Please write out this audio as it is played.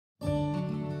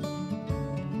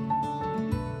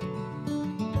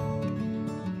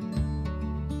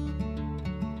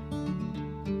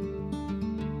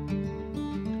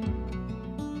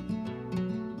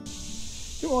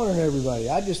morning, everybody.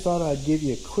 I just thought I'd give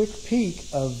you a quick peek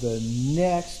of the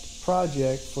next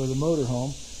project for the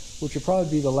motorhome, which will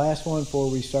probably be the last one before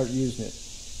we start using it.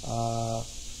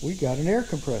 We got an air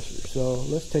compressor, so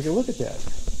let's take a look at that.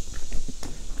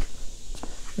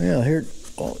 Well, here's,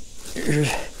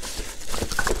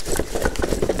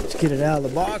 let's get it out of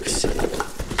the box.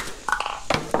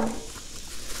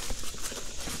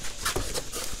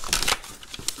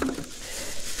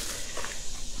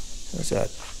 It's a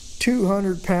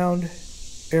 200-pound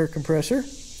air compressor,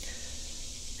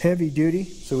 heavy duty,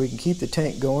 so we can keep the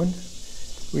tank going.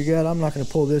 We got, I'm not going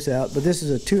to pull this out, but this is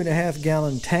a 2.5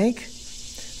 gallon tank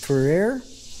for air.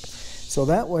 So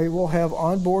that way we'll have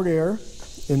onboard air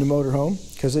in the motorhome,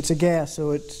 because it's a gas, so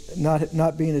it's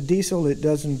not being a diesel, it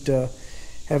doesn't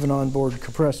have an onboard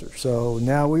compressor. So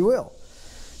now we will.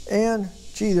 And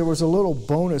gee, there was a little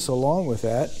bonus along with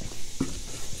that.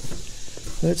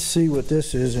 Let's see what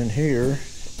this is in here.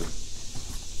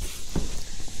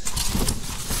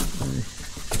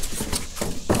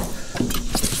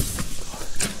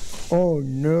 Oh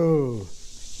no,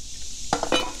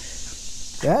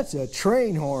 that's a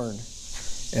train horn,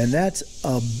 and that's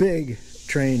a big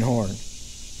train horn.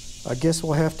 I guess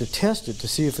we'll have to test it to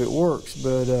see if it works,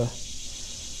 but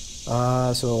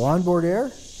so onboard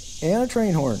air and a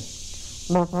train horn.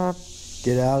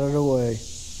 Get out of the way.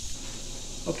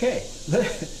 Okay,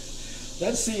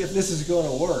 let's see if this is going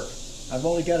to work. I've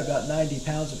only got about 90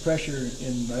 pounds of pressure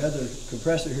in my other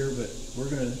compressor here, but we're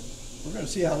gonna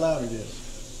see how loud it is.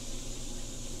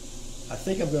 I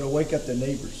think I'm going to wake up the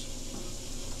neighbors.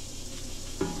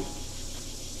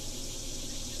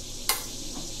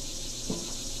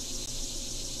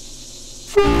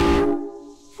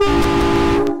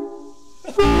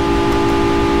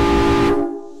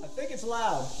 I think it's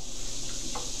loud.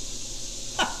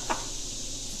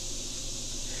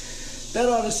 That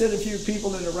ought to send a few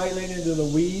people in the right lane into the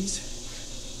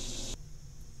weeds.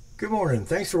 Good morning.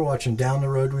 Thanks for watching Down the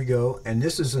Road We Go, and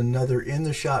this is another In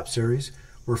the Shop series.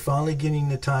 We're finally getting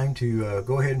the time to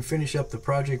go ahead and finish up the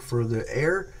project for the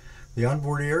air, the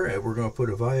onboard air. We're going to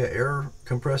put a VIXIA air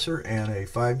compressor and a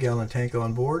 5-gallon tank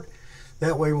on board.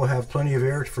 That way we'll have plenty of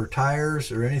air for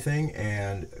tires or anything,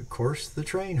 and of course the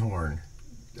train horn.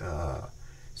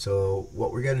 So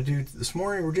what we're going to do this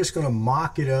morning, we're just going to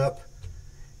mock it up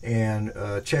and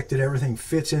check that everything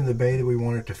fits in the bay that we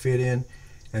want it to fit in,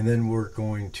 and then we're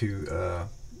going to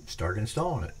start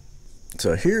installing it.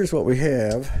 So here's what we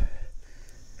have.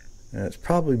 And it's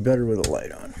probably better with a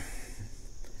light on.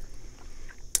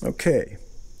 Okay,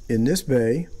 in this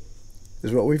bay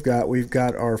is what we've got. We've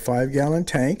got our 5-gallon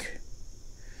tank.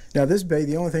 Now this bay,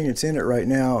 the only thing that's in it right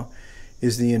now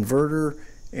is the inverter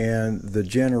and the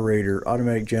generator,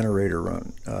 automatic generator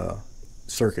run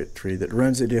circuitry that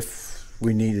runs it if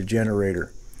we need a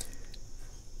generator.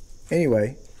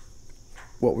 Anyway,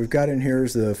 what we've got in here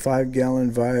is the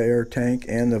 5-gallon VIXIA air tank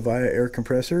and the VIXIA air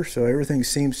compressor, so everything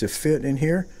seems to fit in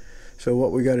here. So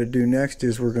what we got to do next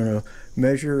is we're going to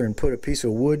measure and put a piece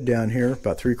of wood down here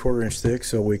about 3/4 inch thick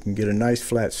so we can get a nice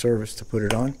flat surface to put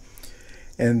it on.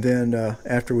 And then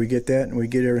after we get that and we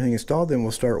get everything installed, then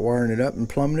we'll start wiring it up and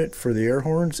plumbing it for the air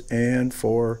horns and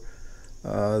for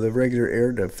the regular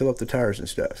air to fill up the tires and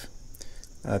stuff.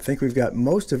 I think we've got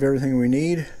most of everything we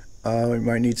need. We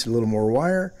might need a little more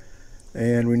wire,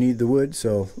 and we need the wood,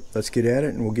 so let's get at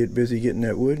it and we'll get busy getting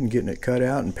that wood and getting it cut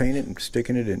out and painted and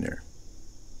sticking it in there.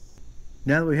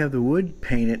 Now that we have the wood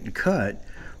painted and cut,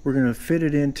 we're going to fit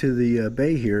it into the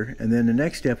bay here, and then the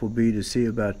next step will be to see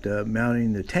about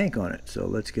mounting the tank on it. So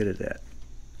let's get at that.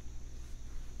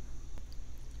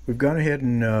 We've gone ahead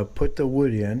and put the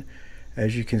wood in.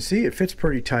 As you can see, it fits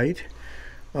pretty tight.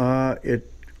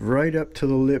 It right up to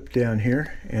the lip down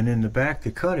here, and in the back, the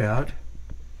cutout,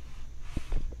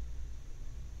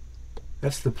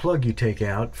 that's the plug you take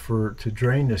out to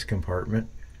drain this compartment.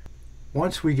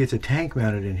 Once we get the tank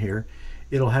mounted in here,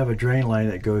 it'll have a drain line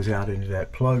that goes out into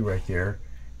that plug right there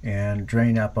and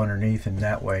drain up underneath, and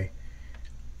that way,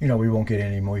 you know, we won't get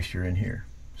any moisture in here.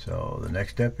 So the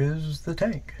next step is the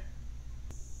tank.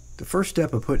 The first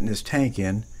step of putting this tank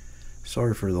in,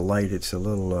 sorry for the light, it's a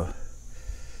little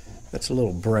that's a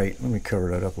little bright. Let me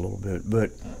cover that up a little bit.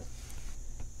 But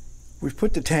we've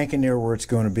put the tank in there where it's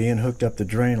going to be and hooked up the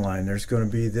drain line. There's going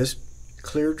to be this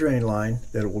clear drain line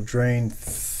that it will drain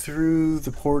through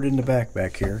the port in the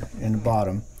back here in the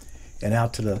bottom and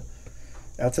out to the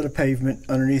pavement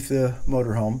underneath the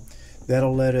motorhome.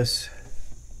 That'll let us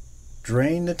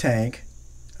drain the tank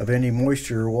of any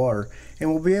moisture or water,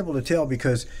 and we'll be able to tell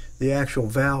because the actual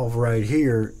valve right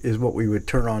here is what we would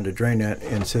turn on to drain that,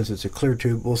 and since it's a clear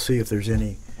tube, we'll see if there's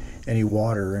any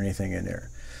water or anything in there.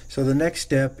 So the next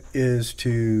step is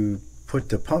to put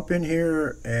the pump in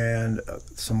here and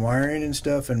some wiring and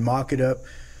stuff and mock it up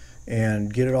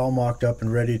and get it all mocked up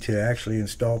and ready to actually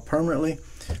install permanently.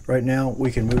 Right now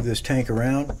we can move this tank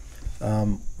around.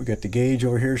 We got the gauge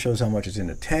over here, shows how much is in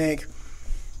the tank.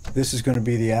 This is going to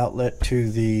be the outlet to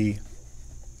the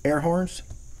air horns,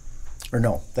 or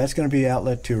no, that's going to be the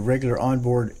outlet to regular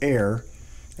onboard air,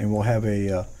 and we'll have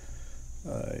a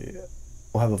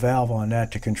valve on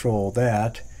that to control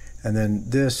that. And then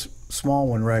this small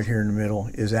one right here in the middle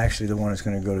is actually the one that's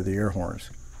going to go to the air horns.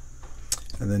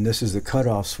 And then this is the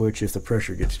cutoff switch if the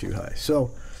pressure gets too high.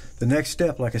 So the next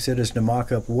step, like I said, is to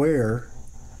mock up where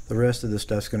the rest of the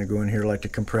stuff's going to go in here, like the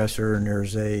compressor, and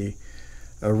there's a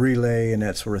relay and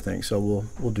that sort of thing. So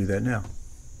we'll do that now.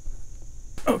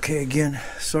 Okay, again,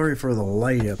 sorry for the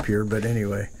light up here, but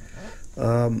anyway,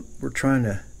 we're trying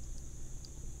to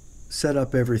set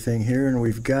up everything here, and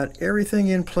we've got everything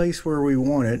in place where we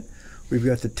want it. We've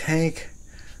got the tank,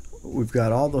 we've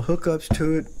got all the hookups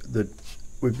to it,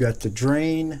 we've got the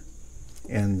drain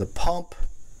and the pump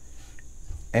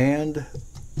and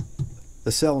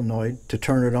the solenoid to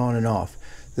turn it on and off.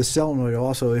 The solenoid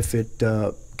also, if it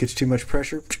gets too much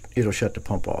pressure, it'll shut the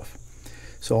pump off.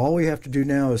 So all we have to do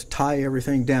now is tie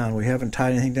everything down. We haven't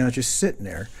tied anything down, it's just sitting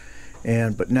there.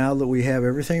 But now that we have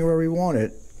everything where we want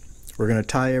it, we're going to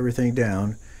tie everything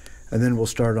down, and then we'll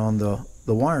start on the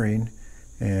wiring,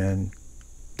 and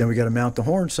then we got to mount the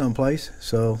horn someplace.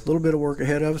 So a little bit of work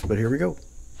ahead of us, but here we go.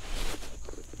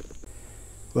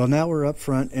 Well, now we're up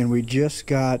front and we just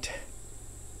got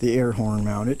the air horn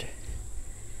mounted.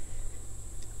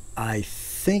 I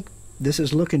think this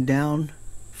is looking down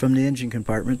from the engine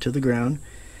compartment to the ground.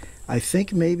 I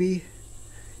think maybe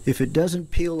if it doesn't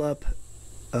peel up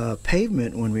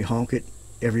pavement when we honk it,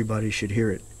 everybody should hear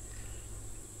it.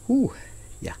 Ooh,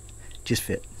 yeah, just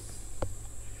fit.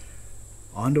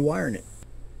 On to wiring it.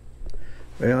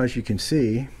 Well, as you can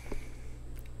see,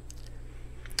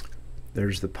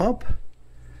 there's the pump.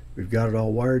 We've got it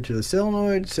all wired to the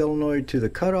solenoid to the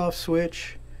cutoff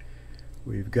switch.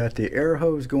 We've got the air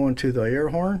hose going to the air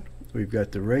horn. We've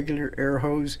got the regular air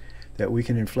hose that we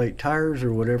can inflate tires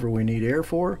or whatever we need air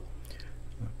for.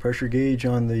 Pressure gauge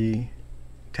on the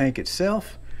tank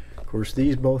itself. Of course,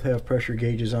 these both have pressure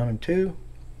gauges on them too.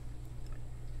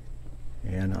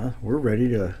 And we're ready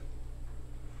to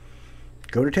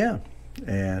go to town.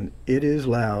 And it is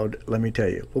loud, let me tell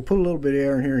you. We'll put a little bit of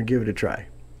air in here and give it a try.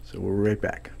 So we'll be right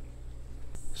back.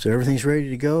 So everything's ready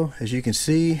to go. As you can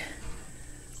see,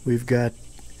 we've got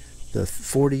the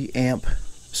 40 amp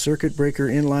circuit breaker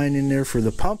inline in there for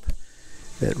the pump.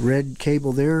 That red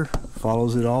cable there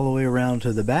follows it all the way around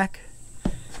to the back.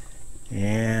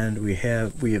 And we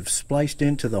have spliced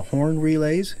into the horn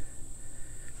relays,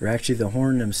 or actually the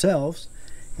horn themselves,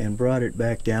 and brought it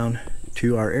back down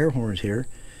to our air horns here,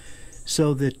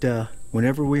 so that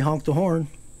whenever we honk the horn,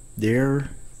 the air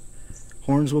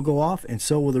horns will go off, and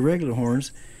so will the regular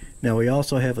horns. Now we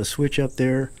also have a switch up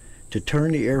there to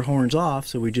turn the air horns off,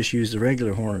 so we just use the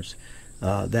regular horns.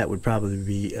 That would probably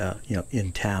be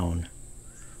in town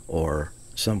or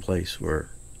someplace where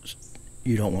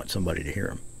you don't want somebody to hear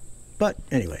them. But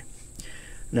anyway,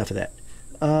 enough of that.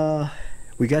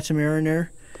 We got some air in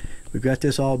there. We've got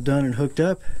this all done and hooked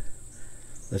up.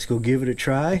 Let's go give it a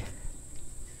try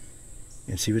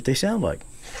and see what they sound like.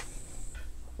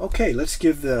 Okay, let's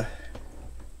give the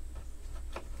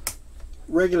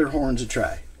regular horns a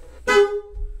try.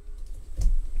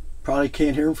 Probably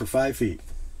can't hear them for 5 feet.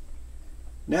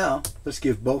 Now, let's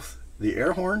give both the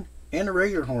air horn and the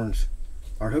regular horns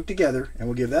are hooked together, and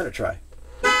we'll give that a try.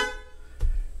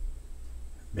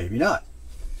 Maybe not.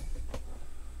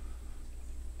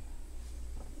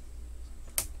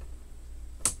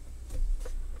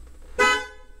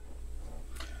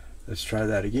 Let's try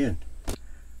that again.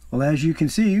 Well, as you can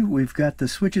see, we've got the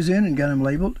switches in and got them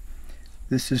labeled.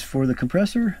 This is for the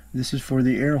compressor, this is for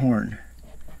the air horn.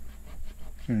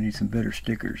 Gonna need some better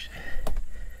stickers.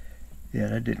 Yeah,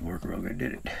 that didn't work real good,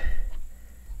 did it?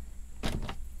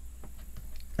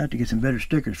 I have to get some better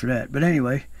stickers for that. But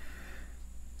anyway,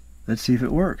 let's see if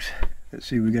it works. Let's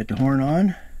see, we got the horn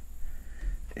on.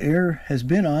 Air has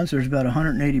been on, so there's about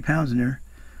 180 pounds in there.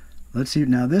 Let's see,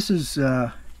 now this is,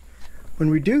 when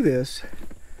we do this,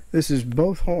 this is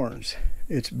both horns.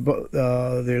 It's both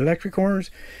the electric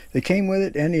horns that came with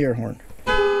it and the air horn.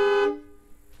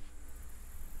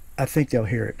 I think they'll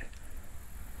hear it.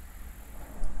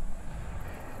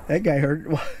 That guy heard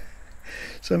it.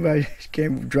 Somebody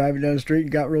came driving down the street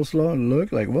and got real slow and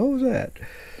looked like, what was that?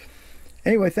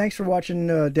 Anyway, thanks for watching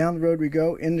Down the Road We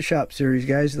Go in the shop series,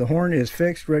 guys. The horn is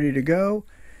fixed, ready to go.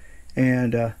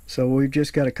 And so we've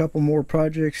just got a couple more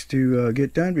projects to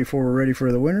get done before we're ready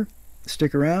for the winter.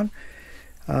 Stick around.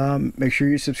 Make sure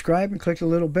you subscribe and click the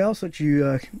little bell so that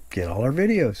you get all our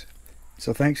videos.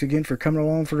 So thanks again for coming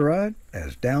along for the ride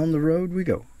as down the road we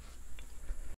go.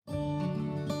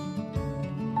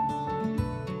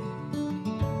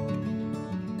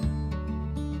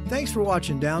 Thanks for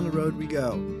watching Down the Road We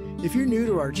Go. If you're new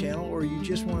to our channel or you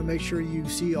just want to make sure you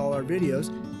see all our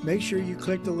videos, make sure you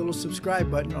click the little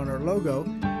subscribe button on our logo,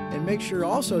 and make sure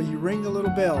also you ring the little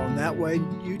bell, and that way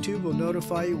YouTube will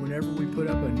notify you whenever we put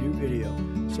up a new video.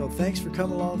 So thanks for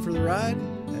coming along for the ride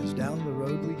as down the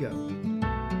road we go.